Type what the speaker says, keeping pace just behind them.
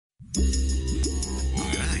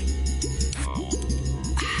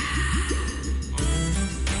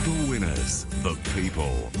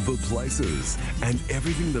people, the places, and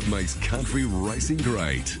everything that makes country racing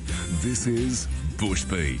great. This is Bush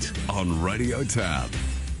Beat on Radio Tab.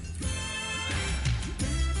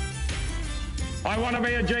 I Want to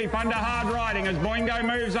Be a Jeep under hard riding as Boingo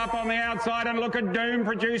moves up on the outside, and look at Doom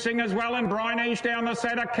producing as well, and Brynish down the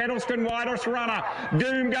centre. Kettleston widest runner.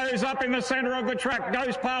 Doom goes up in the centre of the track,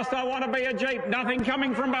 goes past I Want to Be a Jeep. Nothing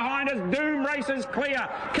coming from behind as Doom races clear.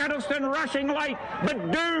 Kettleston rushing late,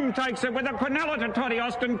 but Doom takes it with a quinella to Toddy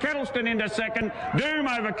Austin. Kettleston into second. Doom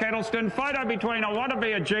over Kettleston. Photo between I Want to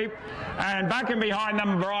Be a Jeep and back and behind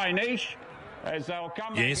them Brynish.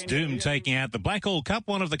 Yes, Doom taking out the Blackall Cup,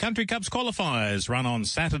 one of the Country Cup's qualifiers, run on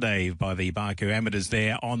Saturday by the Barcoo Amateurs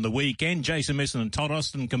there on the weekend. Jason Misson and Todd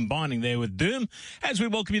Austin combining there with Doom as we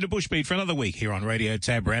welcome you to Bushbeat for another week here on Radio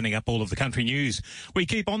Tab, rounding up all of the country news. We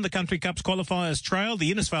keep on the Country Cup's qualifiers trail.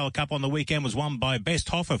 The Innisfail Cup on the weekend was won by Best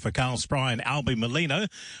Hoffer for Carl Spry and Albie Molino.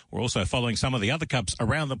 We're also following some of the other cups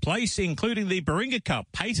around the place, including the Baringa Cup.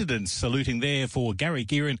 Patented saluting there for Gary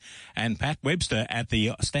Gearin and Pat Webster at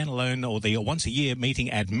the standalone or the once-a-year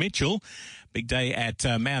meeting at Mitchell. Big day at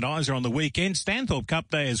Mount Isa on the weekend. Stanthorpe Cup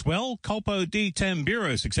Day as well. Colpo di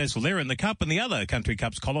Tamburo successful there in the Cup. And the other Country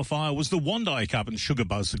Cup's qualifier was the Wandai Cup, and Sugar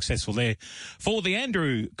Buzz successful there for the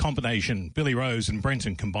Andrew combination. Billy Rose and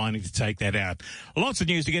Brenton combining to take that out. Lots of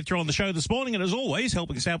news to get through on the show this morning. And as always,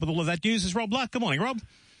 helping us out with all of that news is Rob Luck. Good morning, Rob.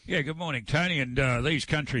 Yeah, good morning, Tony. And these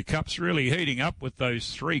Country Cups really heating up with those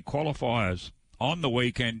three qualifiers on the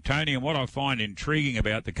weekend, Tony, and what I find intriguing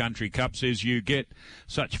about the Country Cups is you get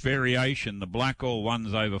such variation. The Blackall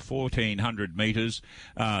one's over 1,400 metres,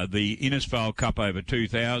 the Innisfail Cup over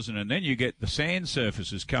 2,000, and then you get the sand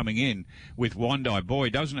surfaces coming in with Wandai. Boy,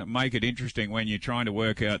 doesn't it make it interesting when you're trying to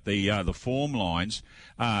work out the form lines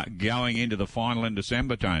going into the final in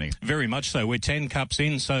December, Tony? Very much so. We're 10 cups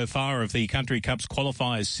in so far of the Country Cups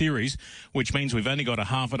qualifiers series, which means we've only got a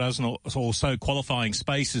half a dozen or so qualifying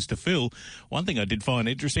spaces to fill. One thing I did find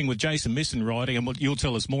interesting with Jason Misson riding, and you'll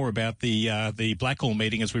tell us more about the Blackall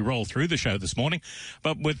meeting as we roll through the show this morning,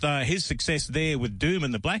 but with his success there with Doom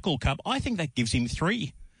and the Blackall Cup, I think that gives him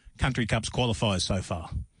 3 Country Cups qualifiers so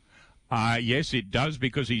far. Yes, it does,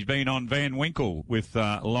 because he's been on Van Winkle with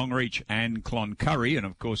Longreach and Cloncurry, and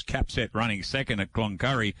of course Capset running second at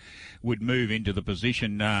Cloncurry would move into the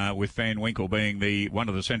position with Van Winkle being one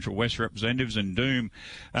of the Central West representatives, and Doom,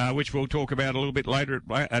 which we'll talk about a little bit later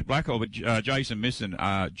at Blackall. But Jason Misson,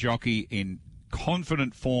 jockey in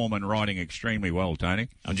confident form and riding extremely well, Tony.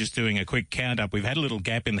 I'm just doing a quick count up. We've had a little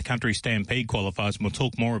gap in the Country Stampede qualifiers, and we'll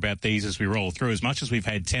talk more about these as we roll through. As much as we've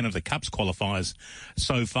had 10 of the Cups qualifiers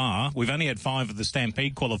so far, we've only had 5 of the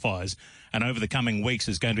Stampede qualifiers, and over the coming weeks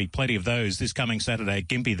there's going to be plenty of those. This coming Saturday at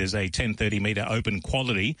Gympie, there's a 1030 metre open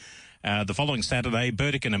quality. The following Saturday,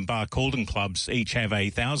 Burdekin and Barcaldine clubs each have a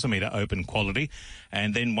 1,000-metre open quality.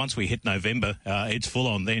 And then once we hit November, it's full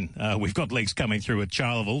on then. We've got legs coming through at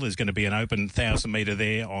Charleville. There's going to be an open 1,000-metre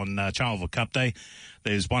there on Charleville Cup Day.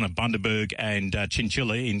 There's one at Bundaberg and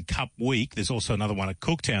Chinchilla in Cup week. There's also another one at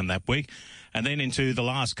Cooktown that week. And then into the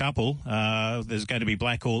last couple, there's going to be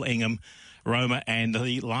Blackall, Ingham, Roma, and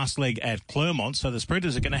the last leg at Clermont. So the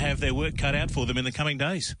sprinters are going to have their work cut out for them in the coming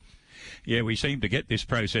days. Yeah, we seem to get this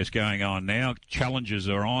process going on now. Challenges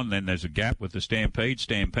are on, then there's a gap with the Stampede.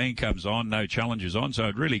 Stampede comes on, no challenges on, so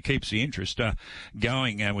it really keeps the interest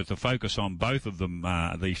going with the focus on both of them,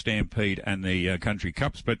 the Stampede and the Country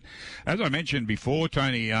Cups. But as I mentioned before,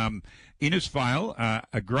 Tony, Innisfail,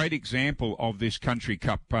 a great example of this Country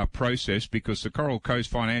Cup process, because the Coral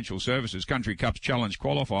Coast Financial Services Country Cups Challenge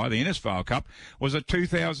qualifier, the Innisfail Cup, was a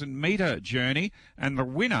 2,000-metre journey, and the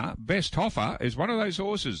winner, Best Hoffer, is one of those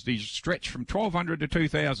horses. He's stretched from 1,200 to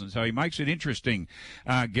 2,000, so he makes it interesting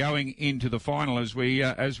going into the final as we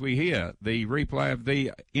hear the replay of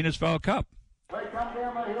the Innisfail Cup. They come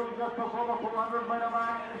down the hill just before the 400-metre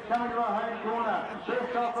mark, coming to the home corner.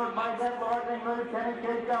 First offered by that lightning move, can he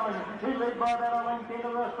keep going? He's led by that a length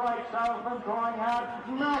into the straight. Salesman trying hard.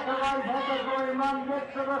 McElroy has a green run,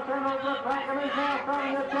 gets to the centre of the track, and is now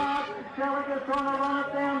starting to charge. Gallagher's trying to run it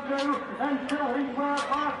down too, and still he's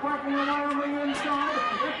fast whacking away on the inside.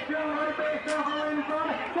 It's still the best offer in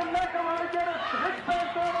front. Can McElroy get it? It's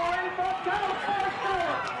best offer in front.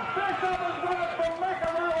 Best offer's got it from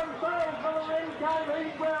McElroy and Salesman.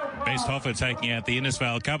 Best Hoffer taking out the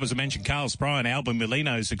Innisfail Cup. As I mentioned, Carl Spry and Albin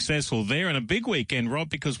Molino successful there. And a big weekend, Rob,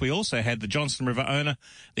 because we also had the Johnston River Owner,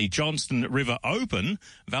 the Johnston River Open.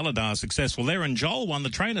 Validar successful there. And Joel won the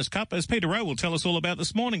Trainers' Cup, as Peter Rowe will tell us all about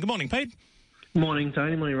this morning. Good morning, Pete. Morning,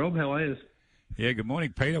 Tony. Morning, Rob. How are you? Yeah, good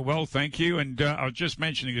morning, Peter. Well, thank you. And I was just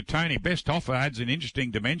mentioning to Tony, Best Offer adds an interesting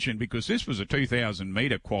dimension because this was a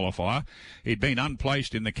 2,000-metre qualifier. He'd been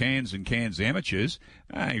unplaced in the Cairns and Cairns Amateurs.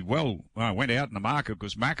 He went out in the market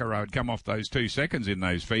because Macaro had come off those 2 seconds in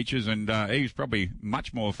those features, and he was probably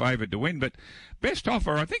much more favoured to win. But Best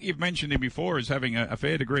Offer, I think you've mentioned him before as having a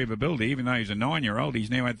fair degree of ability. Even though he's a 9-year-old, he's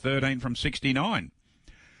now had 13 from 69.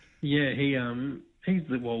 Yeah, he's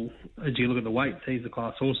as you look at the weights, he's the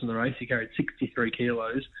class horse in the race. He carried 63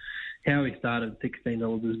 kilos. How he started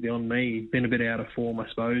 $16 is beyond me. He's been a bit out of form, I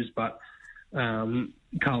suppose, but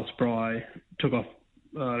Carl Spry took off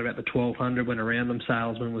about the 1,200, went around them.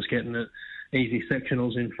 Salesman was getting it, easy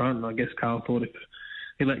sectionals in front, and I guess Carl thought if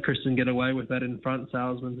he let Kristen get away with that in front,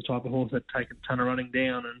 Salesman's the type of horse that'd take a ton of running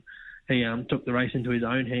down, and he took the race into his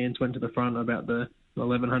own hands, went to the front about the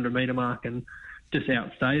 1,100-metre mark and just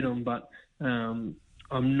outstayed him, but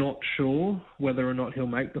I'm not sure whether or not he'll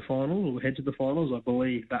make the finals or head to the finals. I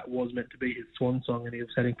believe that was meant to be his swan song and he was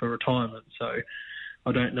heading for retirement. So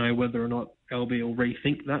I don't know whether or not LB will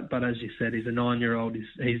rethink that. But as you said, he's a 9-year-old.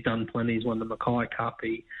 He's done plenty. He's won the Mackay Cup.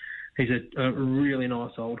 He's a really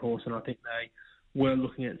nice old horse, and I think they were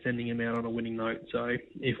looking at sending him out on a winning note. So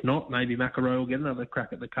if not, maybe Macaro will get another crack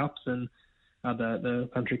at the Cups and the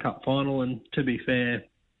Country Cup final. And to be fair,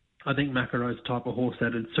 I think Macaro's the type of horse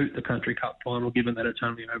that would suit the Country Cup final, given that it's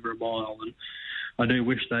only over a mile. And I do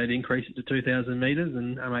wish they'd increase it to 2,000 metres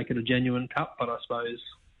and make it a genuine cup, but I suppose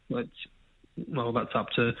that's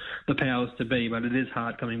up to the powers to be. But it is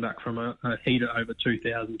hard coming back from a heater over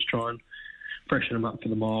 2,000 to try and freshen them up for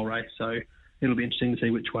the mile race. So it'll be interesting to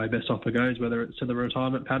see which way Best Offer goes, whether it's to the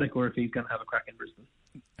retirement paddock or if he's going to have a crack in Brisbane.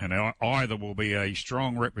 And either will be a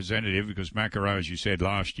strong representative because Macaro, as you said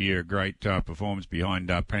last year, a great performance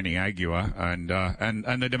behind Penny Agua, and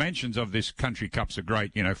the dimensions of this Country Cups are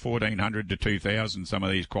great. 1,400 to 2,000. Some of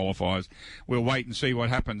these qualifiers. We'll wait and see what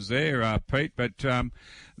happens there, Pete. But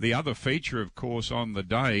the other feature, of course, on the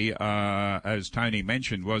day, as Tony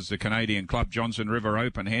mentioned, was the Canadian Club Johnson River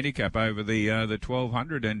Open handicap over the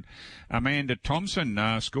 1,200, and Amanda Thompson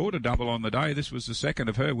scored a double on the day. This was the second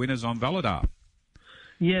of her winners on Validar.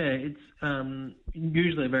 Yeah, it's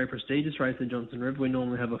usually a very prestigious race at Johnson River. We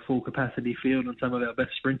normally have a full capacity field and some of our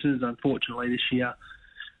best sprinters. Unfortunately, this year,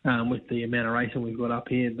 with the amount of racing we've got up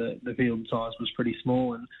here, the field size was pretty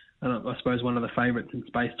small. And I suppose one of the favourites in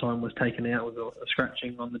Space Time was taken out with a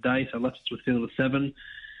scratching on the day, so left us with field of 7.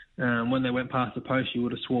 When they went past the post, you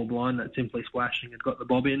would have swore blind that Simply Splashing had got the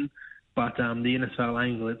bob in. But the Innisfail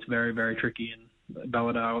angle, it's very, very tricky, and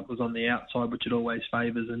Balladar was on the outside, which it always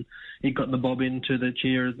favours, and he got the bob into the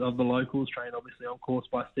cheers of the locals, trained obviously on course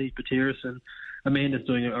by Steve Patiris, and Amanda's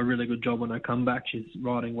doing a really good job on her comeback. She's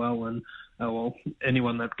riding well, and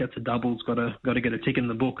anyone that gets a double's got to get a tick in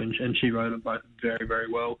the book, and she rode them both very,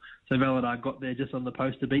 very well. So Balladar got there just on the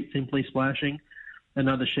post to beat Simply Splashing.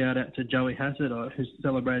 Another shout out to Joey Hassett, who's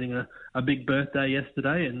celebrating a big birthday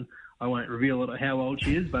yesterday, and I won't reveal how old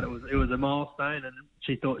she is, but it was a milestone, and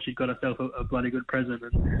she thought she'd got herself a bloody good present.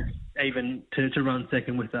 And even to run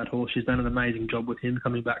second with that horse, she's done an amazing job with him,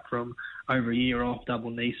 coming back from over a year off double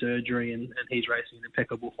knee surgery, and he's racing in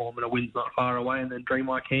impeccable form, and a win's not far away. And then Dream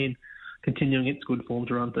I Can continuing its good form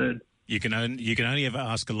to run third. You can only ever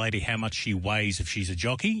ask a lady how much she weighs if she's a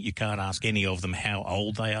jockey. You can't ask any of them how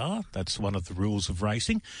old they are. That's one of the rules of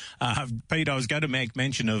racing. Pete, I was going to make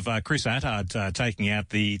mention of Chris Attard taking out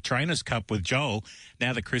the Trainers' Cup with Joel,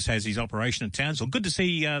 now that Chris has his operation at Townsville. Good to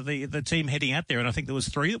see the team heading out there, and I think there was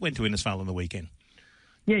 3 that went to Innisfail on the weekend.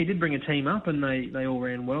 Yeah, he did bring a team up, and they all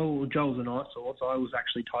ran well. Joel's a nice horse. I was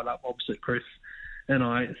actually tied up opposite Chris, and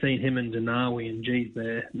I seen him and Denawi, and geez,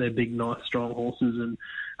 they're big, nice, strong horses. And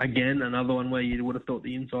again, another one where you would have thought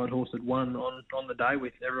the inside horse had won on the day,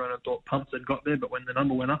 with everyone had thought Pumps had got there, but when the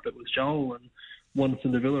number went up, it was Joel, and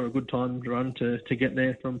Wanderson de Villa, a good time to run to get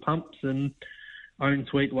there from Pumps, and Own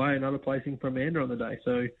Sweet Way, another placing for Amanda on the day.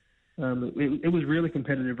 So it was really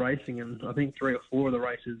competitive racing, and I think 3 or 4 of the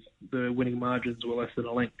races, the winning margins were less than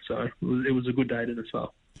a length. So it was a good day as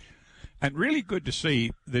well. And really good to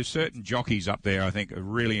see there's certain jockeys up there, I think, are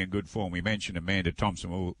really in good form. We mentioned Amanda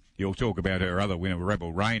Thompson. You'll talk about her other winner,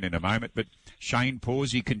 Rebel Rain, in a moment. But Shane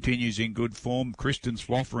Pawsey continues in good form. Kristen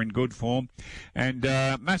Swaffer in good form. And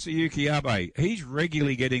Masayuki Abe, he's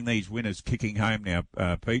regularly getting these winners kicking home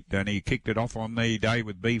now, Pete. And he kicked it off on the day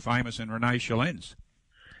with Be Famous and Renee Chalens.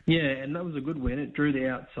 Yeah, and that was a good win. It drew the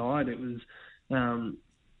outside. It was...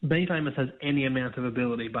 Be Famous has any amount of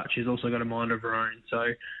ability, but she's also got a mind of her own. So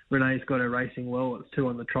Renee's got her racing well. It's 2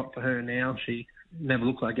 on the trot for her now. She never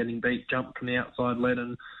looked like getting beat. Jumped from the outside, led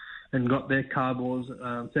and got there. Carbors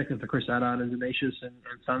second for Chris Attard and Zanetius, and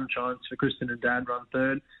Sunshines for Kristen and Dad run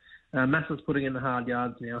third. Massa's putting in the hard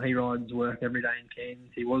yards now. He rides work every day in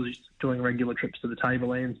Cairns. He was doing regular trips to the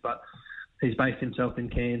Tablelands, but he's based himself in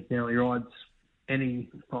Cairns now. He rides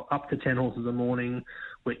up to 10 horses a morning,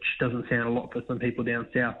 which doesn't sound a lot for some people down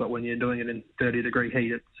south, but when you're doing it in 30-degree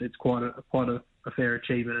heat, it's quite a fair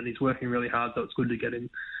achievement, and he's working really hard, so it's good to get him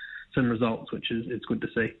some results, which is it's good to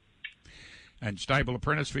see. And stable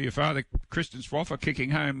apprentice for your father, Kristen Swaffer,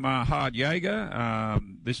 kicking home Hard Jaeger.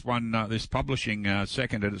 This publishing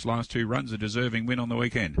second at its last 2 runs, a deserving win on the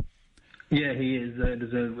weekend. Yeah, he is a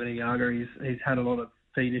deserved winner, Jaeger. He's had a lot of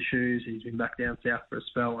feet issues. He's been back down south for a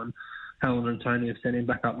spell, and Helen and Tony have sent him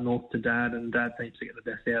back up north to Dad, and Dad seems to get the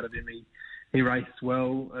best out of him. He raced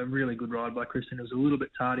well, a really good ride by Kristen. It was a little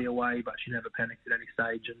bit tardy away, but she never panicked at any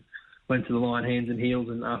stage and went to the line hands and heels,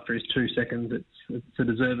 and after his 2 seconds, it's a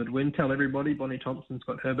deserved win. Tell everybody, Bonnie Thompson's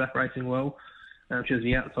got her back racing well. She was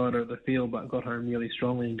the outsider of the field, but got home really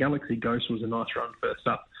strongly, and Galaxy Ghost was a nice run first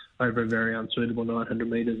up over a very unsuitable 900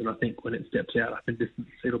 metres, and I think when it steps out up in distance,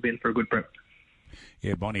 it'll be in for a good prep.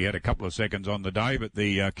 Yeah, Bonnie had a couple of seconds on the day, but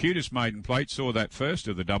the cutest maiden plate saw that first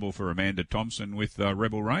of the double for Amanda Thompson with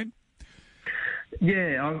Rebel Rain.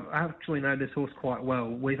 Yeah, I actually know this horse quite well.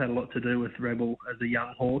 We've had a lot to do with Rebel as a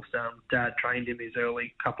young horse. Dad trained him his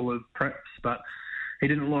early couple of preps, but he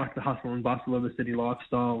didn't like the hustle and bustle of the city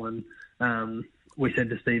lifestyle, and we said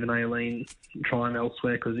to Stephen Aileen, try him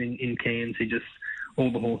elsewhere, because in Cairns,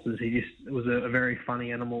 all the horses, it was a very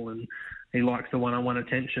funny animal, and he likes the one-on-one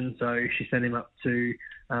attention, so she sent him up to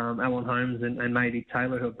Alan Holmes and Matey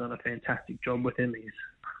Taylor, who have done a fantastic job with him. He's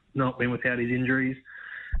not been without his injuries.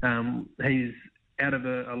 He's out of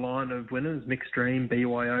a line of winners, Mixed Dream,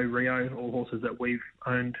 BYO, Rio, all horses that we've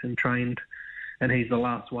owned and trained, and he's the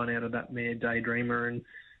last one out of that mare, Daydreamer, and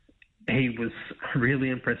he was really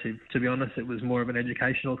impressive. To be honest, it was more of an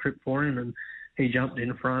educational trip for him, and he jumped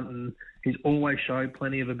in front, and he's always showed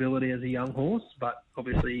plenty of ability as a young horse, but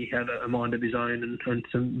obviously he had a mind of his own and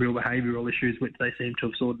some real behavioural issues, which they seem to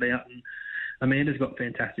have sorted out. And Amanda's got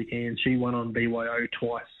fantastic hands. She won on BYO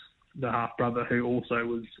twice, the half-brother, who also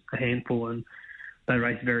was a handful, and they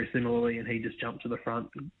raced very similarly, and he just jumped to the front.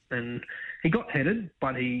 And he got headed,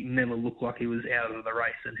 but he never looked like he was out of the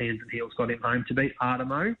race, and hands and heels got him home to beat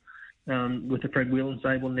Artemo. With the Fred Whelan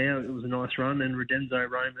stable now, it was a nice run, and Redenzo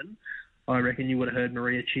Roman, I reckon you would have heard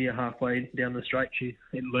Maria cheer halfway down the straight.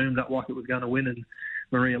 It loomed up like it was going to win, and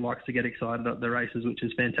Maria likes to get excited at the races, which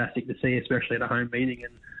is fantastic to see, especially at a home meeting.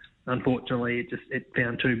 And unfortunately, it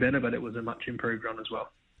found 2 better, but it was a much improved run as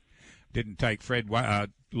well. Didn't take Fred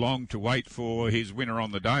long to wait for his winner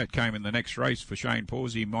on the day. It came in the next race for Shane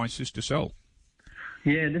Pawsey, My Sister Cell.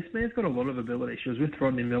 Yeah, this man's got a lot of ability. She was with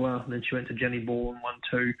Rodney Miller, and then she went to Jenny Ball and won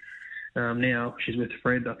 2. Now she's with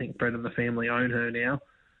Fred. I think Fred and the family own her now.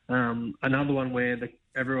 Another one where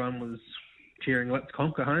everyone was cheering Let's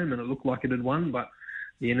Conquer home, and it looked like it had won, but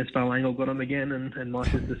the Innisfail angle got him again, and My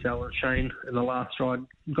Sister Cell and Shane in the last ride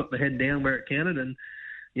got the head down where it counted, and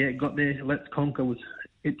yeah, it got there. Let's Conquer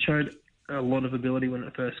it showed a lot of ability when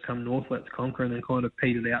it first come north, Let's Conquer, and then kind of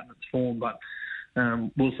petered out in its form, but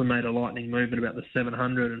Wilson made a lightning move at about the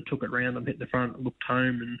 700 and took it round and hit the front, looked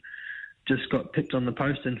home, and just got pipped on the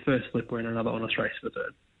post, and first flip went another honest race for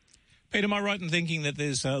third. Pete, am I right in thinking that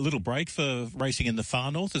there's a little break for racing in the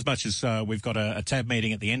far north? As much as we've got a tab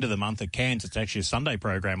meeting at the end of the month at Cairns, it's actually a Sunday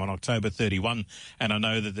program on October 31, and I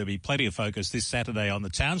know that there'll be plenty of focus this Saturday on the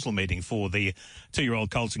Townsville meeting for the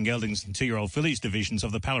 2-year-old Colts and Geldings and 2-year-old Fillies divisions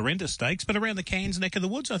of the Palarenta Stakes, but around the Cairns neck of the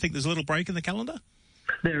woods, I think there's a little break in the calendar.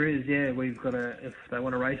 There is, yeah. We've got if they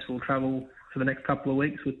want to race, we'll travel for the next couple of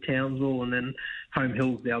weeks with Townsville, and then Home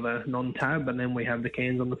Hill's the other non-tab, and then we have the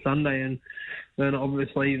Cairns on the Sunday, and then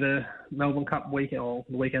obviously the Melbourne Cup weekend, or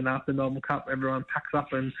the weekend after Melbourne Cup, everyone packs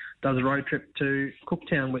up and does a road trip to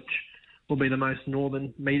Cooktown, which will be the most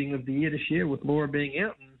northern meeting of the year this year, with Laura being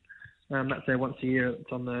out, and that's there once a year.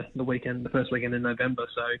 It's on the weekend, the first weekend in November,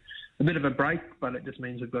 so a bit of a break, but it just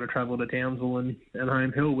means we've got to travel to Townsville and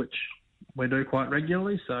Home Hill, which we do quite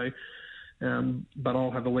regularly, so but I'll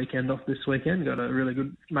have a weekend off this weekend. Got a really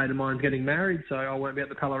good mate of mine getting married, so I won't be at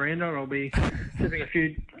the Palaranda. I'll be sipping a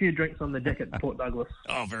few drinks on the deck at Port Douglas.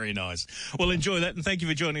 Oh, very nice. Well, enjoy that, and thank you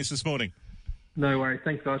for joining us this morning. No worries.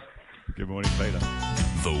 Thanks, guys. Good morning, Peter.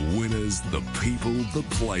 The winners, the people, the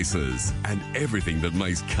places, and everything that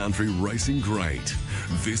makes country racing great.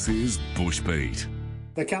 This is Bush Beat.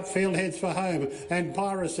 The Cup field heads for home, and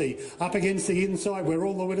Piracy up against the inside where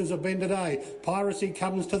all the winners have been today. Piracy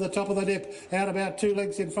comes to the top of the dip, out about 2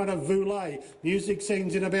 lengths in front of Voulet. Music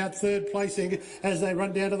Scenes in about third placing as they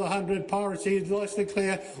run down to the 100. Piracy is nicely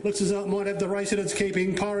clear, looks as though it might have the race in its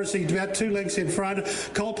keeping. Piracy about 2 lengths in front.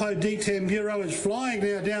 Colpo di Tamburo is flying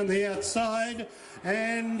now down the outside,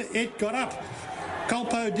 and it got up.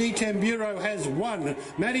 Colpo di Tamburo has won.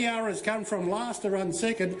 Madiara has come from last to run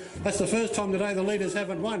second. That's the first time today the leaders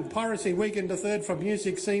haven't won. Piracy weakened to third from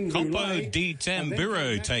Music Scene. Colpo di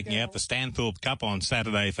Tamburo taking out the Stanthorpe Cup on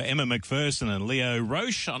Saturday for Emma McPherson and Leo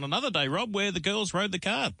Roche on another day, Rob, where the girls rode the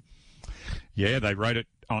card. Yeah, they rode it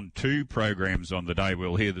on 2 programs on the day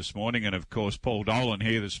we'll hear this morning, and of course Paul Dolan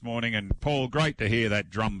here this morning. And Paul, great to hear that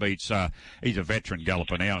drum beats. He's a veteran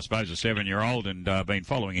galloper now, I suppose, a 7-year-old, and been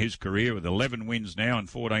following his career with 11 wins now and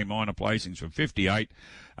 14 minor placings from 58.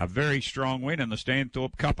 A very strong win in the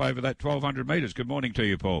Stanthorpe Cup over that 1,200 metres. Good morning to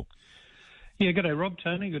you, Paul. Yeah, good day, Rob,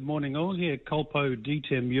 Tony. Good morning, all. Yeah, Colpo di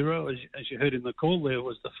Tamburo, as you heard in the call there,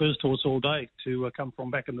 was the first horse all day to come from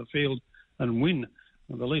back in the field and win.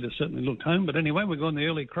 Well, the leader certainly looked home. But anyway, we're going the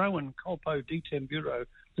early crow, and Colpo di Tamburo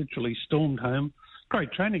literally stormed home.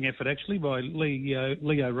 Great training effort, actually, by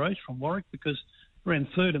Leo Roche from Warwick, because ran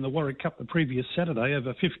third in the Warwick Cup the previous Saturday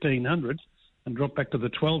over 1,500 and dropped back to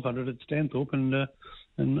the 1,200 at Stanthorpe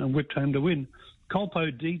and whipped home to win.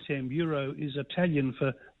 Colpo di Tamburo is Italian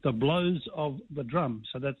for the blows of the drum.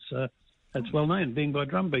 So that's well known, being by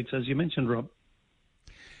drum beats, as you mentioned, Rob.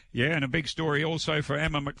 Yeah, and a big story also for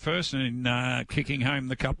Emma McPherson in kicking home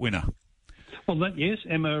the Cup winner. Well, yes,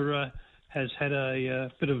 Emma has had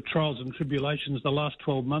a bit of trials and tribulations the last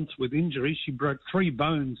 12 months with injuries. She broke 3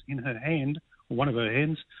 bones in her hand, or one of her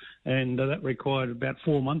hands, and that required about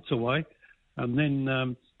 4 months away. And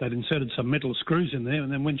then they'd inserted some metal screws in there,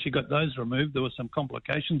 and then when she got those removed, there were some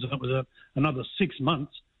complications, and it was another 6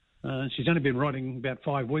 months. She's only been riding about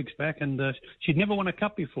 5 weeks back, and she'd never won a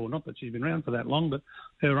cup before. Not that she's been around for that long, but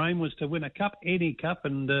her aim was to win a cup, any cup,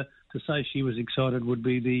 and to say she was excited would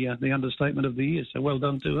be the understatement of the year. So well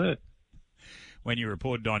done to her. When you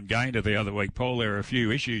reported on Gaynor the other week, Paul, there were a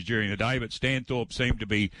few issues during the day, but Stanthorpe seemed to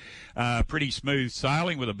be pretty smooth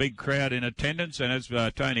sailing with a big crowd in attendance. And as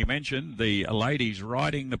Tony mentioned, the ladies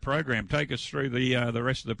riding the program. Take us through the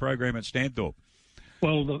rest of the program at Stanthorpe.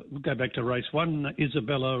 Well, we'll go back to race 1.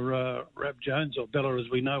 Isabella Rab-Jones, or Bella as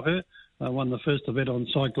we know her, won the first event on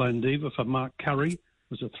Cyclone Diva for Mark Curry.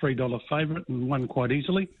 Was a $3 favourite and won quite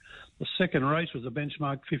easily. The second race was a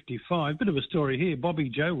benchmark 55. Bit of a story here. Bobby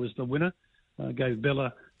Joe was the winner. Gave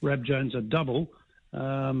Bella Rab-Jones a double.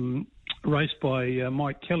 Raced by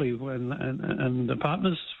Mike Kelly and the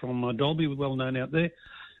partners from Dalby, well known out there.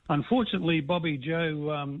 Unfortunately, Bobby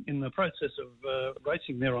Joe, in the process of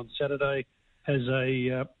racing there on Saturday, has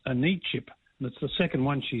a knee chip, and it's the second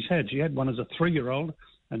one she's had. She had one as a 3-year-old,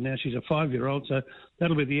 and now she's a 5-year-old, so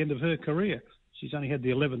that'll be the end of her career. She's only had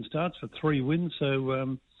the 11 starts for 3 wins,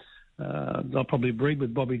 so they'll probably breed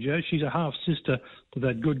with Bobby Joe. She's a half-sister to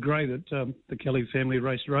that good grey that the Kelly family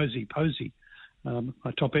raced, Rosie Posey,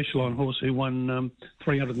 a top echelon horse who won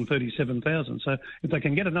 $337,000. So if they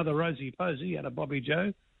can get another Rosie Posey out of Bobby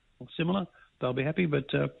Joe, or similar, they'll be happy. But,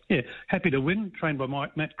 yeah, happy to win, trained by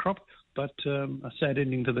Matt Kropp. But a sad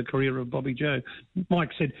ending to the career of Bobby Joe.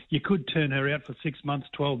 Mike said you could turn her out for 6 months,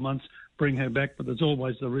 12 months, bring her back, but there's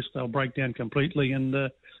always the risk they'll break down completely, and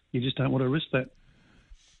you just don't want to risk that.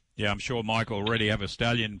 Yeah, I'm sure Mike already have a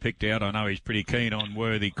stallion picked out. I know he's pretty keen on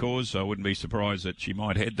Worthy Cause, so I wouldn't be surprised that she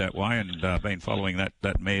might head that way, and been following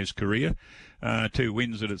that mare's career. 2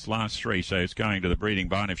 wins at its last 3, so it's going to the breeding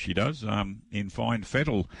barn if she does, in fine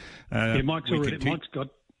fettle. Yeah,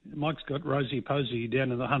 Mike's got Rosie Posey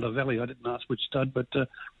down in the Hunter Valley. I didn't ask which stud, but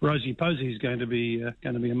Rosie Posey is going to be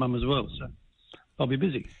a mum as well. So I'll be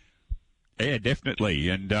busy. Yeah, definitely.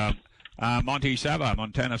 And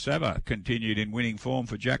Montana Sava continued in winning form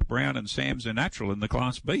for Jack Brown and Sam's a Natural in the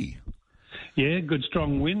Class B. Yeah, good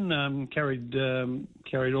strong win. Carried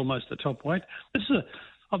almost the top weight.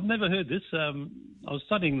 I've never heard this. I was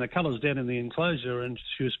studying the colours down in the enclosure, and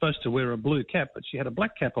she was supposed to wear a blue cap, but she had a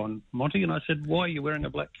black cap on, Monty, and I said, why are you wearing a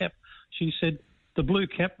black cap? She said, the blue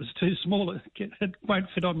cap was too small. It won't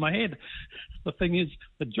fit on my head. The thing is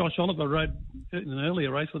that Josh Oliver rode in an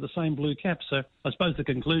earlier race with the same blue cap, so I suppose the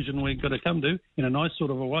conclusion we've got to come to, in a nice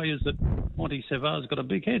sort of a way, is that Monty Savar's got a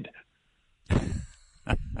big head.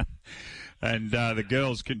 And the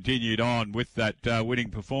girls continued on with that winning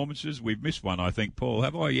performances. We've missed one, I think, Paul,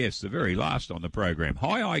 have I? Yes, the very last on the program.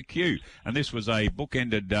 High IQ. And this was a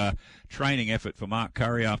bookended training effort for Mark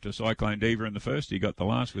Curry after Cyclone Diva in the first. He got the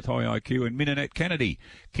last with High IQ, and Minonette Kennedy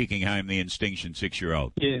kicking home the Instinction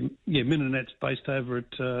 6-year-old. Yeah, Minonette's based over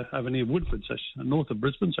at over near Woodford, so north of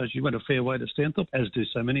Brisbane, so she went a fair way to Stanthorpe, as do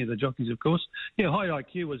so many of the jockeys, of course. Yeah, High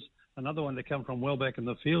IQ was another one that come from well back in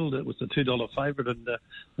the field. It was the $2 favourite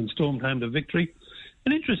and stormed home to victory.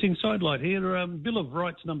 An interesting sidelight here, Bill of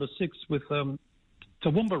Rights, number 6, with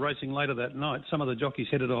Toowoomba racing later that night. Some of the jockeys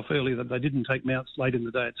headed off early, that they didn't take mounts late in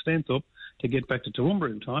the day at Stanthorpe to get back to Toowoomba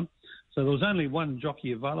in time. So there was only one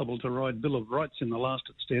jockey available to ride Bill of Rights in the last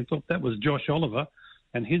at Stanthorpe. That was Josh Oliver,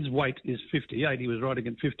 and his weight is 58. He was riding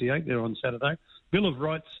at 58 there on Saturday. Bill of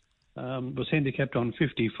Rights was handicapped on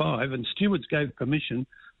 55, and stewards gave permission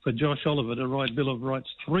for Josh Oliver to ride Bill of Rights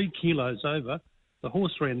 3 kilos over. The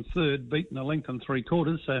horse ran third, beaten a length and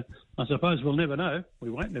 3/4. So I suppose we'll never know. We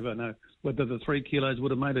won't never know whether the 3 kilos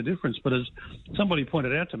would have made a difference. But as somebody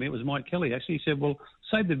pointed out to me, it was Mike Kelly actually, he said, well,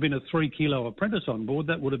 say there'd been a 3-kilo apprentice on board,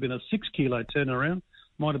 that would have been a 6-kilo turnaround.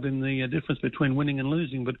 Might have been the difference between winning and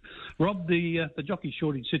losing. But, Rob, the jockey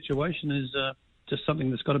shortage situation is just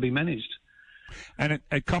something that's got to be managed. And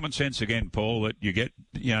a common sense again, Paul, that you get,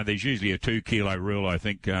 there's usually a 2-kilo rule, I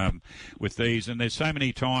think, with these. And there's so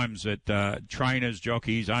many times that trainers,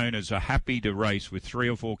 jockeys, owners are happy to race with 3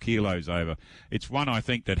 or 4 kilos over. It's one, I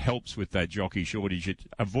think, that helps with that jockey shortage. It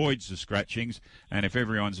avoids the scratchings. And if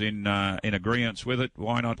everyone's in agreement with it,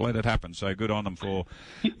 why not let it happen? So good on them for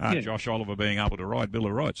Josh Oliver being able to ride Bill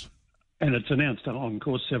of Rights. And it's announced on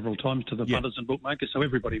course several times to the punters and bookmakers, so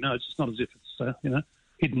everybody knows. It's not as if it's,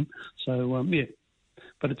 hidden. So,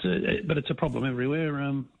 but it's a problem everywhere.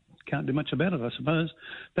 Can't do much about it, I suppose.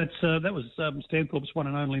 That was Stanthorpe's one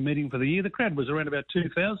and only meeting for the year. The crowd was around about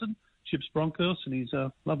 2,000. Chips Bronkhorst and his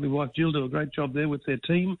lovely wife Jill do a great job there with their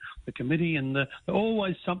team, the committee, and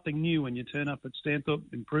always something new when you turn up at Stanthorpe,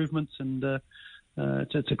 improvements, and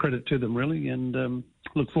it's a credit to them, really, and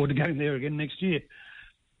look forward to going there again next year.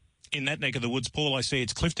 In that neck of the woods, Paul, I see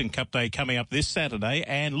it's Clifton Cup Day coming up this Saturday,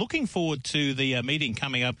 and looking forward to the meeting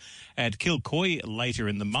coming up at Kilcoy later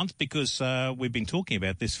in the month, because we've been talking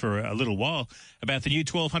about this for a little while, about the new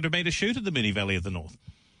 1,200-metre chute at the Mini Valley of the North.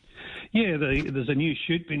 Yeah, there's a new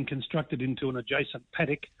chute been constructed into an adjacent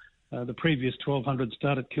paddock. The previous 1,200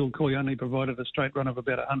 start at Kilcoy only provided a straight run of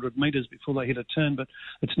about 100 metres before they hit a turn, but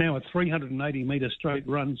it's now a 380-metre straight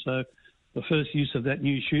run, so the first use of that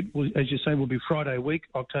new chute, as you say, will be Friday week,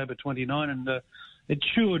 October 29, and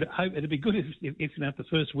it'd be good if the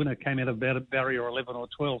first winner came out of barrier 11 or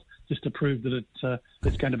 12, just to prove that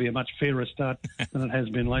it's going to be a much fairer start than it has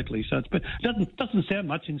been lately. So it doesn't sound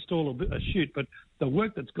much install a chute, but the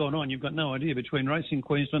work that's gone on, you've got no idea, between Racing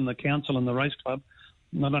Queensland, the council and the race club,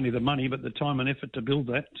 not only the money but the time and effort to build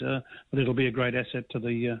that, but it'll be a great asset to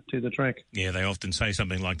the track. Yeah, they often say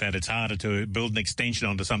something like that. It's harder to build an extension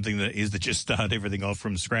onto something that just start everything off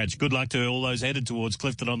from scratch. Good luck to all those headed towards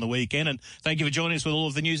Clifton on the weekend, and thank you for joining us with all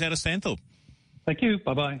of the news out of Stanthorpe. Thank you.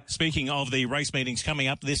 Bye-bye. Speaking of the race meetings coming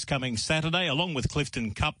up this coming Saturday, along with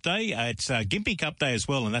Clifton Cup Day, it's Gympie Cup Day as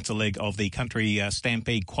well, and that's a leg of the Country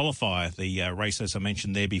Stampede Qualifier, the race, as I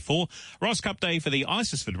mentioned there before. Ross Cup Day for the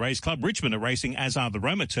Isisford Race Club. Richmond are racing, as are the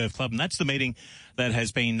Roma Turf Club, and that's the meeting that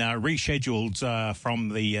has been rescheduled from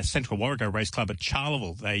the Central Warrego Race Club at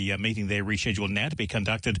Charleville. A meeting there rescheduled now to be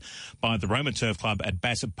conducted by the Roma Turf Club at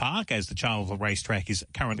Bassett Park, as the Charleville racetrack is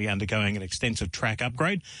currently undergoing an extensive track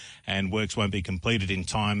upgrade, and works won't be completed in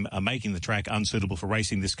time, making the track unsuitable for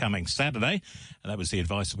racing this coming Saturday. And that was the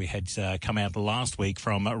advice that we had come out last week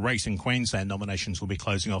from Racing Queensland. Nominations will be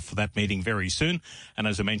closing off for that meeting very soon. And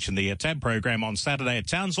as I mentioned, the TAB program on Saturday at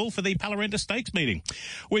Townsville for the Palarenta Stakes meeting.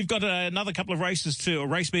 We've got another couple of race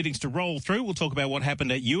meetings to roll through. We'll talk about what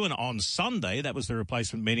happened at Ewan on Sunday. That was the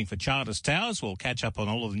replacement meeting for Charters Towers. We'll catch up on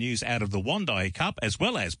all of the news out of the Wandai Cup as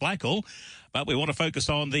well as Blackall. But we want to focus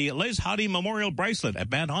on the Les Hardy Memorial Bracelet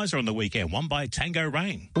at Mount Isa on the weekend, won by Tango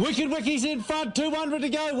Rain. Wicked Wicky's in front, 200 to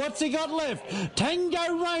go. What's he got left?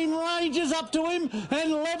 Tango Rain ranges up to him,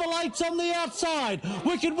 and Level 8's on the outside.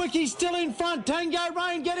 Wicked Wicky's still in front. Tango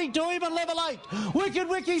Rain getting to him, and Level 8. Wicked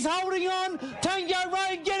Wicky's holding on. Tango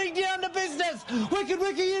Rain getting down to business. Wicked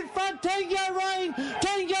Wicky in front. Tango Rain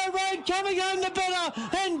coming home the better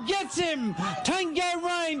and gets him. Tango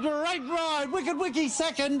Rain, great ride. Wicked Wicked Wiki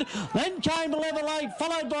second. Then came Level 8,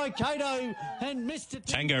 followed by Cato and Mr.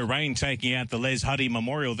 Tango Rain taking out the Les Huddy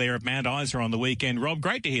Memorial there at Mount Isa on the weekend. Rob,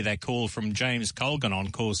 great to hear that call from James Colgan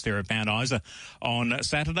on course there at Mount Isa on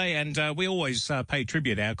Saturday. And we always pay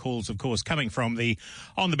tribute. Our calls, of course, coming from the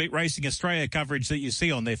On the Beat Racing Australia coverage that you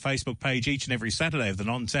see on their Facebook page each and every Saturday of the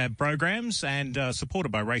non-tab programs, and supported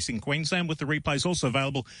by Racing Queensland, with the replays also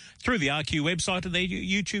available through the RQ website and their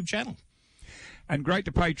YouTube channel. And great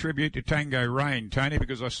to pay tribute to Tango Rain, Tony,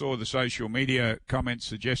 because I saw the social media comments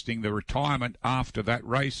suggesting the retirement after that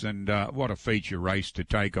race, and what a feature race to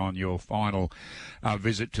take on your final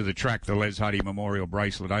visit to the track, the Les Huddy Memorial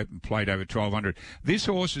Bracelet Open Plate over 1,200. This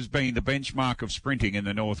horse has been the benchmark of sprinting in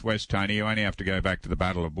the Northwest, Tony. You only have to go back to the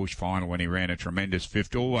Battle of Bush final when he ran a tremendous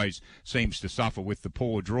fifth. Always seems to suffer with the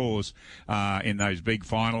poor draws in those big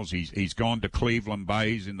finals. He's gone to Cleveland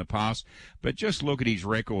Bays in the past, but just look at his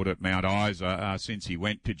record at Mount Isa since he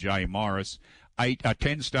went to Jay Morris.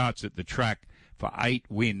 10 starts at the track for 8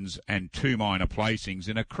 wins and 2 minor placings.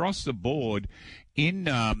 And across the board in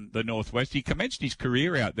the Northwest, he commenced his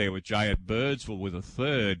career out there with Jay at Birdsville with a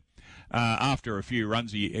third. After a few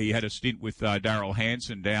runs, he had a stint with Darrell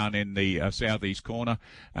Hansen down in the southeast corner,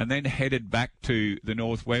 and then headed back to the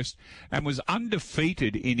Northwest and was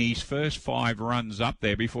undefeated in his first 5 runs up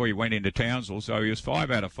there before he went into Townsville. So he was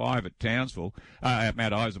 5 out of 5 at Townsville, at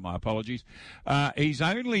Mount Isa, my apologies. He's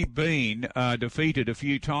only been defeated a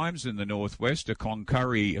few times in the Northwest, a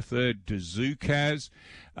Concurry, a third to Zukaz.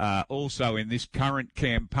 Also in this current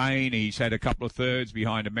campaign, he's had a couple of thirds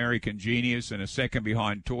behind American Genius and a second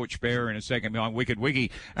behind Torchbearer and a second behind Wicked Wiki.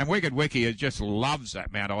 And Wicked Wiki just loves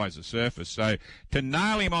that Mount Isa surface. So to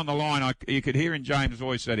nail him on the line, you could hear in James'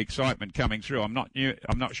 voice that excitement coming through. I'm not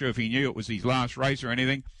sure if he knew it was his last race or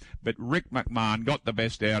anything, but Rick McMahon got the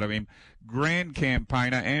best out of him. Grand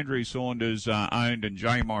campaigner, Andrew Saunders owned and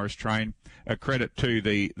Jay Morris trained. A credit to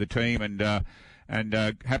the team, and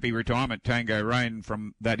happy retirement, Tango Rain,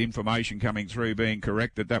 from that information coming through being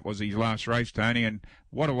correct that was his last race, Tony. And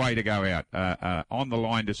what a way to go out. On the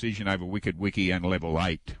line decision over Wicked Wiki and Level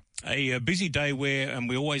 8. A busy day and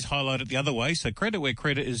we always highlight it the other way, so credit where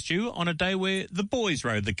credit is due, on a day where the boys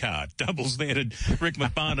rode the card. Doubles there to Rick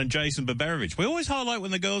McMahon and Jason Babarovich. We always highlight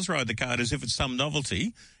when the girls ride the card as if it's some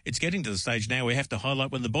novelty. It's getting to the stage now we have to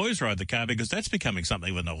highlight when the boys ride the card, because that's becoming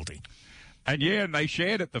something of a novelty. And they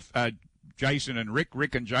shared at the Jason and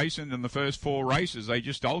Rick and Jason in the first 4 races. They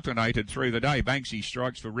just alternated through the day. Banksy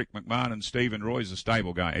strikes for Rick McMahon, and Stephen Roy's the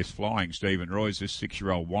stable guy. It's flying. Stephen Roy's this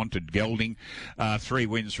 6-year-old Wanted Gelding. 3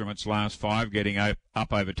 wins from its last 5, getting up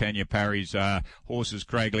over Tanya Parry's horses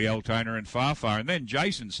Craigley, Altona and Farfar. And then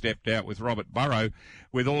Jason stepped out with Robert Burrow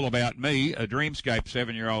with All About Me, a Dreamscape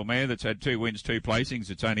 7-year-old mare that's had 2 wins, 2 placings.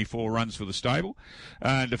 It's only 4 runs for the stable.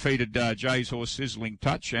 Defeated Jay's horse Sizzling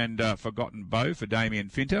Touch and Forgotten Bow for Damien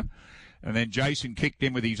Finter. And then Jason kicked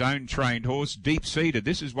in with his own trained horse, Deep Seated.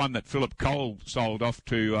 This is one that Philip Cole sold off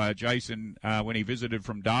to Jason when he visited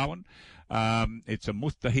from Darwin. It's a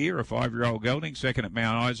Muttahir, a 5-year-old gelding, second at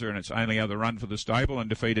Mount Isa, and its only other run for the stable,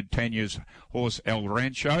 and defeated Tanya's horse El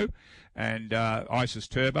Rancho. And Isis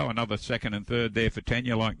Turbo, another second and third there for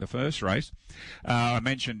Tanya, like the first race. I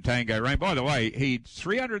mentioned Tango Rain. By the way, he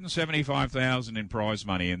 $375,000 in prize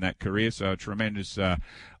money in that career, so a tremendous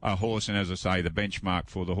horse, and as I say, the benchmark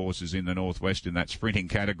for the horses in the Northwest in that sprinting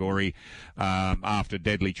category after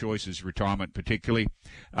Deadly Choice's retirement particularly.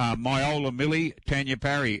 Myola Millie, Tanya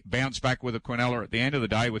Parry bounced back with a Quinella at the end of the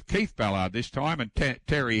day with Keith Ballard this time, and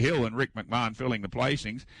Terry Hill and Rick McMahon filling the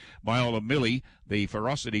placings. Myola Millie, the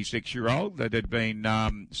Ferocity 6-year-old that had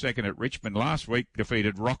been second at Richmond last week,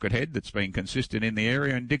 defeated Rocket Head, that's been consistent in the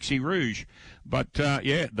area, and Dixie Rouge. But,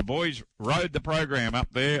 the boys rode the program up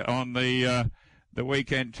there on the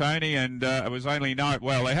weekend, Tony, and it was only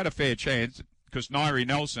they had a fair chance because Nairi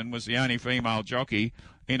Nelson was the only female jockey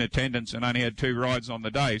in attendance and only had 2 rides on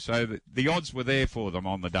the day. So the odds were there for them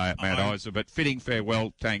on the day at Mount Isa, but fitting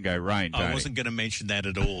farewell, Tango Rain, Tony. I wasn't going to mention that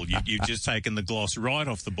at all. You've just taken the gloss right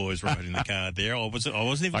off the boys riding the card there. I wasn't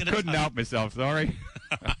even going to... I couldn't help myself, sorry.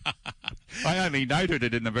 I only noted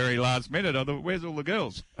it in the very last minute. I thought, where's all the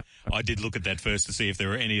girls? I did look at that first to see if there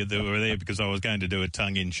were any that were there, because I was going to do it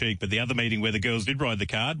tongue-in-cheek. But the other meeting where the girls did ride the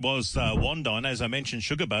card was Wandine. As I mentioned,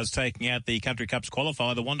 Sugar Buzz taking out the Country Cups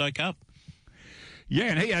qualifier, the Wando Cup. Yeah,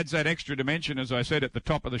 and he adds that extra dimension, as I said at the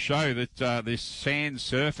top of the show, that this sand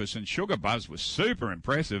surface, and Sugar Buzz was super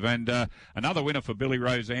impressive. And another winner for Billy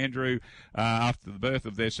Rose Andrew after the birth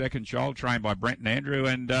of their second child, trained by Brenton Andrew.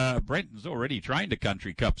 And Brenton's already trained a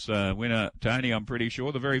Country Cups winner, Tony, I'm pretty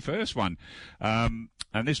sure, the very first one.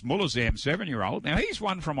 And this Mullazam 7-year-old, now he's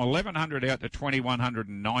won from 1,100 out to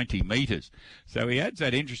 2,190 metres. So he adds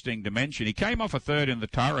that interesting dimension. He came off a third in the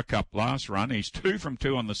Tara Cup last run. He's 2 from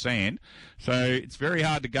 2 on the sand. So it's very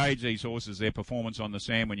hard to gauge these horses, their performance on the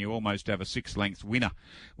sand, when you almost have a 6-length winner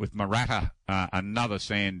with Maratta, another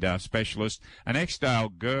sand specialist. An Exdale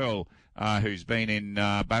Girl, who's been in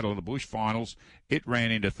Battle of the Bush finals. It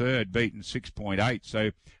ran into third, beaten 6.8.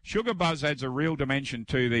 So Sugar Buzz adds a real dimension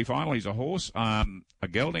to the final. He's a horse, a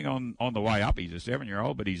gelding on the way up. He's a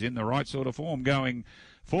 7-year-old, but he's in the right sort of form going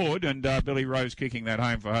forward. And Billy Rose kicking that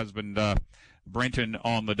home for husband Brenton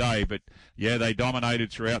on the day. But, yeah, they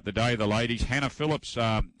dominated throughout the day, the ladies. Hannah Phillips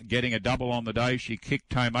getting a double on the day. She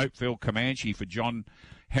kicked home Oakville Comanche for John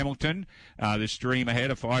Hamilton. This Dream Ahead,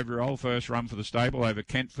 a 5-year-old, first run for the stable over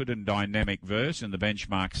Kentford and Dynamic Verse in the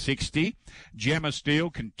benchmark 60. Gemma Steele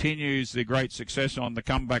continues the great success on the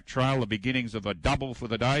comeback trail, the beginnings of a double for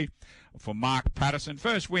the day for Mark Patterson.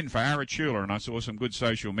 First win for Arachula, and I saw some good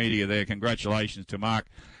social media there. Congratulations to Mark,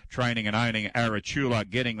 training and owning Arachula,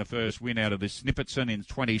 getting the first win out of this Snipperton in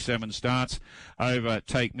 27 starts over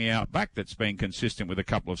Take Me Out Back. That's been consistent with a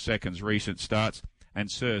couple of seconds recent starts. And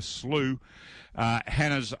Sir Slew.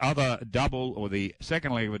 Hannah's other double, or the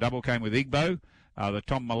second leg of a double, came with Igbo. The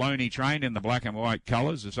Tom Maloney trained in the black and white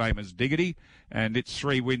colours, the same as Diggity. And it's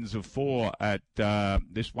 3 wins of 4 at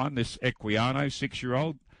this one. This Equiano,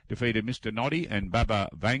 6-year-old, defeated Mr. Noddy and Baba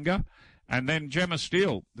Vanga. And then Gemma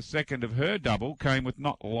Steele, the second of her double, came with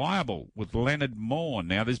Not Liable with Leonard Morn.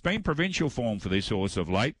 Now, there's been provincial form for this horse of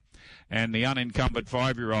late. And the unencumbered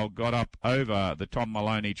 5-year-old got up over the Tom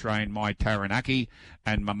Maloney trained My Taranaki,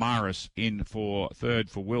 and Mamaris in for third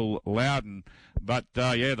for Will Loudon. But,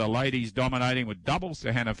 the ladies dominating with doubles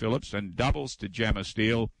to Hannah Phillips and doubles to Gemma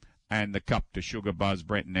Steele, and the cup to Sugar Buzz,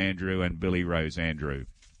 Brenton Andrew and Billy Rose Andrew.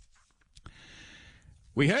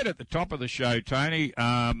 We heard at the top of the show, Tony,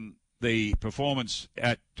 the performance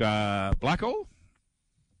at Blackall.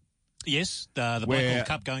 Yes, the Blackall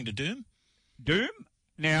Cup going to Doom. Doom?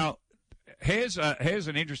 Now, here's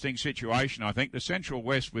an interesting situation, I think. The Central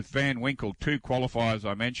West with Van Winkle, 2 qualifiers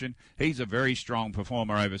I mentioned. He's a very strong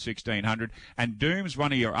performer over 1,600. And Doom's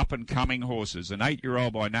one of your up-and-coming horses, an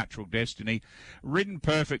 8-year-old by Natural Destiny, ridden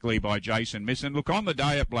perfectly by Jason Misson. Look, on the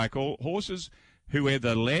day at Blackall, horses who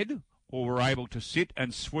either led or were able to sit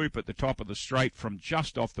and swoop at the top of the straight from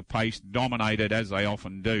just off the pace, dominated as they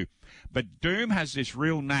often do. But Doom has this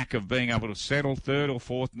real knack of being able to settle third or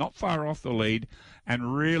fourth, not far off the lead,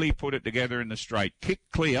 and really put it together in the straight. Kick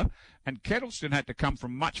clear, and Kettleston had to come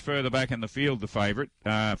from much further back in the field, the favourite,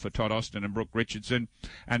 for Todd Austin and Brooke Richardson,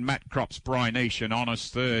 and Matt Cropp's Brynish, an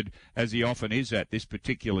honest third, as he often is at this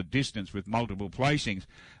particular distance with multiple placings.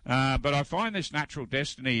 But I find this Natural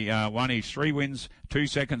Destiny one. He's 3 wins, 2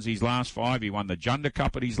 seconds his last 5. He won the Junda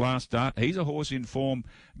Cup at his last start. He's a horse in form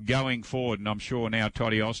going forward, and I'm sure now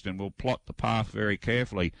Toddy Austin will plot the path very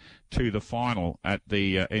carefully to the final at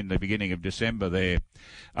the in the beginning of December there.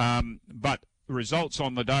 But results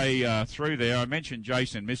on the day through there, I mentioned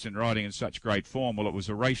Jason Misson riding in such great form. Well, it was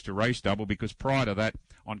a race-to-race double, because prior to that,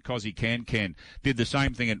 on Cozzy Can did the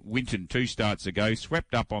same thing at Winton 2 starts ago,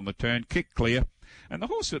 swept up on the turn, kicked clear, and the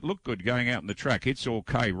horse that looked good going out in the track, It's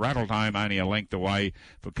Okay, rattled home only a length away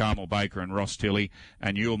for Carmel Baker and Ross Tilley,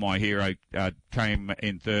 and You're My Hero came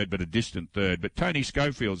in third, but a distant third. But Tony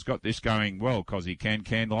Schofield's got this going well, Cozzy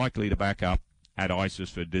Can, likely to back up at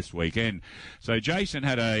Isisford this weekend. So Jason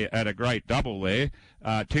had a great double there.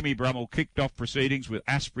 Timmy Brummel kicked off proceedings with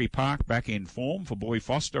Asprey Park back in form for Boy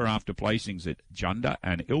Foster after placings at Junda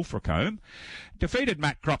and Ilfracombe. Defeated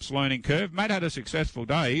Matt Cropp's Learning Curve. Matt had a successful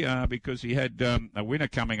day because he had a winner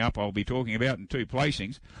coming up I'll be talking about in 2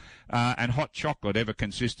 placings. And Hot Chocolate, ever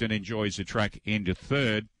consistent, enjoys the track into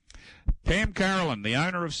third. Pam Carolyn, the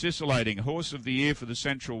owner of Sicillating, Horse of the Year for the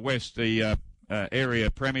Central West, the area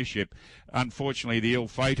premiership. Unfortunately, the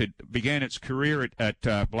ill-fated began its career at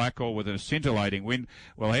Blackall with a scintillating win.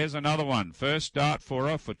 Well, here's another one. First start for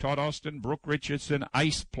her for Todd Austin, Brooke Richardson,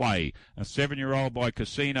 Ace Play, a 7-year-old by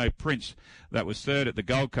Casino Prince that was third at the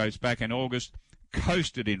Gold Coast back in August.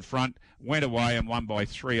 Coasted in front, went away and won by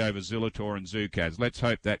 3 over Zillator and Zukaz. Let's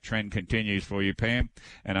hope that trend continues for you, Pam.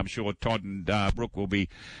 And I'm sure Todd and Brooke will be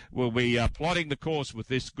plotting the course with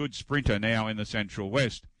this good sprinter now in the Central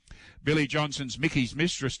West. Billy Johnson's Mickey's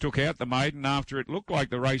Mistress took out the maiden after it looked like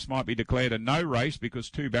the race might be declared a no race because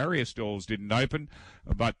 2 barrier stalls didn't open.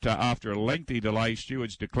 But after a lengthy delay,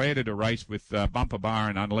 stewards declared it a race with Bumper Bar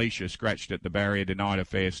and Unleasher scratched at the barrier, denied a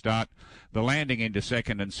fair start. The landing into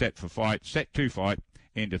second and set to fight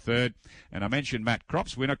into third. And I mentioned Matt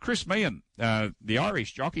Cropp's winner, Chris Meehan, the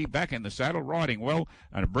Irish jockey, back in the saddle, riding well,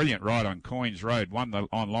 and a brilliant ride on Coynes Road. Won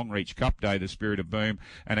on Longreach Cup Day, the Spirit of Boom,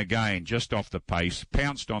 and again, just off the pace,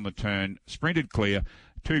 pounced on the turn, sprinted clear,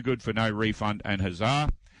 Too Good for No Refund and Huzzah.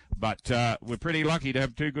 But we're pretty lucky to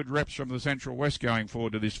have 2 good reps from the Central West going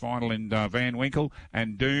forward to this final in Van Winkle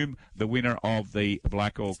and Doom, the winner of the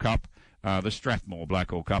Blackall Cup. The Strathmore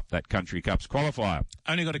Blackall Cup, that Country Cups qualifier.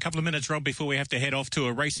 Only got a couple of minutes, Rob, before we have to head off to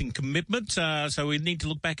a racing commitment. So we need to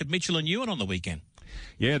look back at Mitchell and Ewan on the weekend.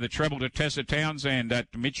 Yeah, the treble to Tessa Townsend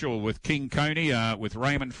at Mitchell with King Coney, with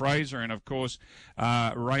Raymond Fraser, and of course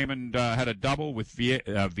Raymond had a double with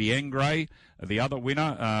Viengray, the other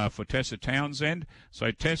winner for Tessa Townsend.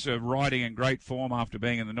 So Tessa riding in great form after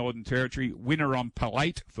being in the Northern Territory. Winner on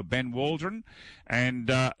Palate for Ben Waldron. And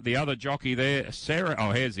the other jockey there,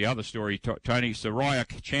 Sarah, here's the other story, Tony. Soraya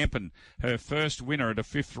Champion, her first winner at a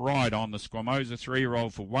 5th ride on the Squamosa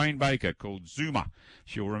 3-year-old for Wayne Baker called Zuma.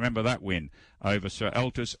 She'll remember that win over Sir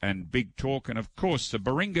Altus and Big Talk. And of course, the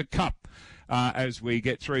Baringa Cup. As we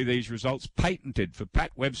get through these results, patented for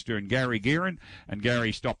Pat Webster and Gary Gearin, and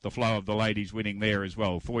Gary stopped the flow of the ladies winning there as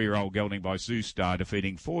well. 4-year-old gelding by Zoostar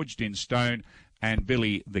defeating Forged in Stone and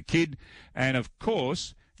Billy the Kid. And of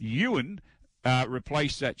course, Ewan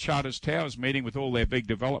replaced that Charters Towers meeting with all their big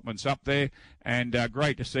developments up there, and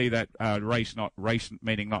great to see that race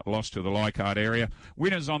meeting not lost to the Leichhardt area.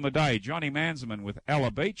 Winners on the day, Johnny Manselman with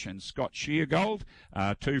Ella Beach and Scott Sheargold,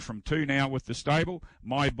 2 from 2 now with the stable.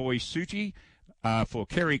 My Boy Sooty for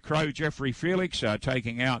Kerry Crow, Jeffrey Felix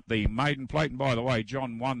taking out the maiden plate, and by the way,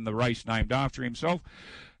 John won the race named after himself.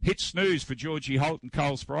 Hit Snooze for Georgie Holt and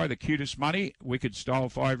Cole Spry, the cutest money. Wicked Style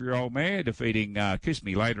 5-year-old mare, defeating Kiss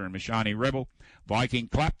Me Later and Mashani Rebel. Viking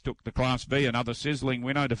Clap took the Class B, another sizzling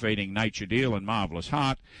winner, defeating Nature Deal and Marvellous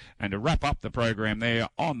Heart. And to wrap up the program there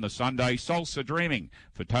on the Sunday, Salsa Dreaming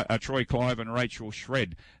for Troy Clive and Rachel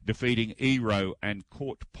Shred, defeating Ero and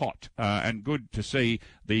Court Pot. And good to see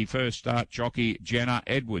the first start jockey, Jenna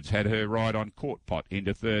Edwards, had her ride on Court Pot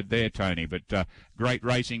into third there, Tony. But great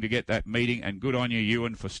racing to get that meeting, and good on you,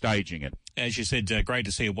 Ewan, for staging it. As you said, great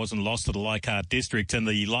to see it wasn't lost to the Leichhardt District, and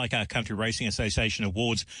the Leichhardt Country Racing Association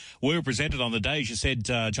Awards were presented on the day. As you said,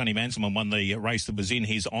 Johnny Manselman won the race that was in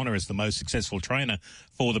his honour as the most successful trainer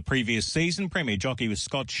for the previous season. Premier jockey was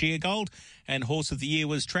Scott Sheargold, and Horse of the Year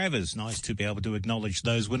was Travers. Nice to be able to acknowledge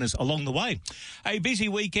those winners along the way. A busy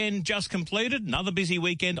weekend just completed. Another busy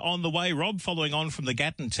weekend on the way, Rob, following on from the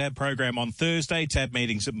Gatton Tab program on Thursday. Tab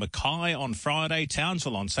meetings at Mackay on Friday,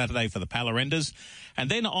 Townsville on Saturday for the Palarendas. And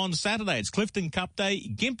then on Saturday, it's Clifton Cup Day,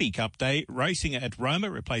 Gympie Cup Day, racing at Roma,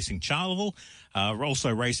 replacing Charleville,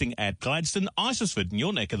 also racing at Gladstone, Isisford in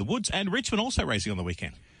your neck of the woods, and Richmond also racing on the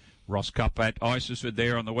weekend. Ross Cup at Isisford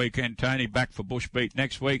there on the weekend. Tony, back for Bush Beat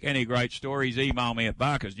next week. Any great stories, email me at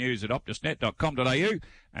barkersnews@optusnet.com.au,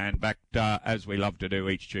 and back as we love to do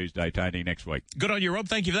each Tuesday, Tony, next week. Good on you, Rob.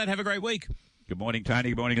 Thank you for that. Have a great week. Good morning,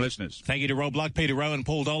 Tony. Good morning, listeners. Thank you to Rob Luck, Peter Rowe and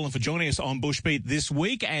Paul Dolan for joining us on Bushbeat this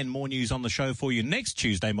week, and more news on the show for you next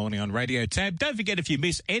Tuesday morning on Radio Tab. Don't forget, if you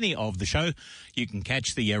miss any of the show, you can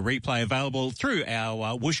catch the replay available through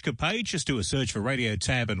our Wooshka page. Just do a search for Radio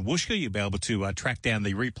Tab and Wooshka. You'll be able to track down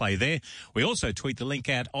the replay there. We also tweet the link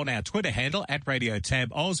out on our Twitter handle at Radio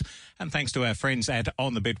Tab Oz, and thanks to our friends at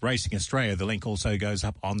On The Bit Racing Australia, the link also goes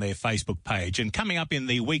up on their Facebook page. And coming up in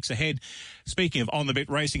the weeks ahead, speaking of On The Bit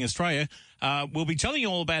Racing Australia, we'll be telling you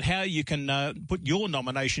all about how you can put your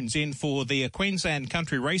nominations in for the Queensland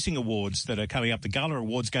Country Racing Awards that are coming up. The Gala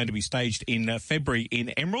Awards going to be staged in February in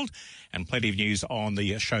Emerald, and plenty of news on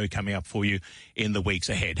the show coming up for you in the weeks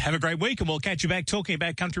ahead. Have a great week, and we'll catch you back talking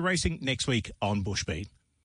about country racing next week on Bushbeat.